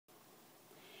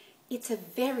It's a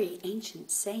very ancient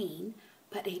saying,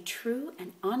 but a true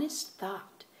and honest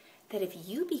thought, that if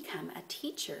you become a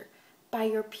teacher, by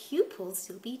your pupils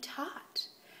you'll be taught.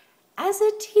 As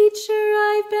a teacher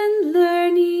I've been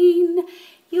learning,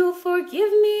 you'll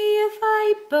forgive me if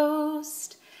I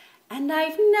boast, and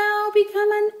I've now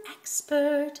become an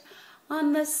expert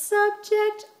on the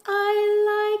subject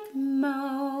I like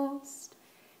most.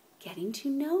 Getting to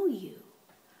know you.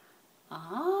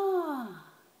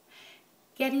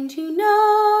 Getting to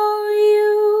know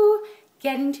you,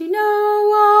 getting to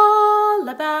know all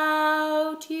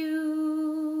about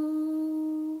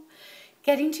you.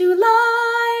 Getting to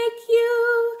like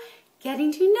you,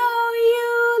 getting to know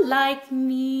you like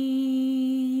me.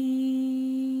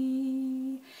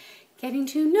 Getting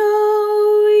to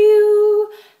know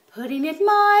you, putting it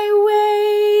my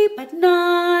way, but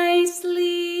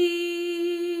nicely.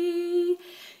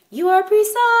 You are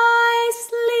precisely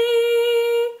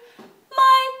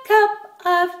my cup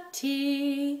of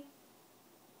tea.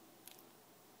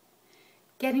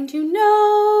 Getting to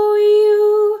know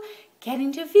you,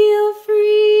 getting to feel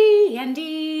free and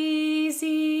easy.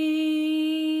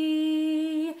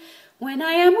 When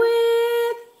I am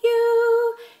with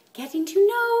you, getting to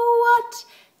know what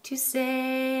to say.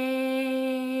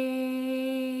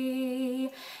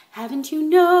 Haven't you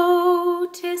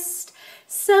noticed?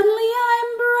 Suddenly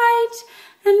I'm bright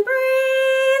and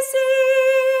breezy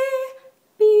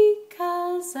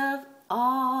because of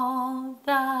all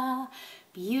the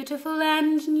beautiful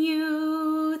and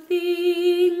new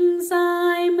things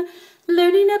I'm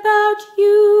learning about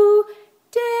you.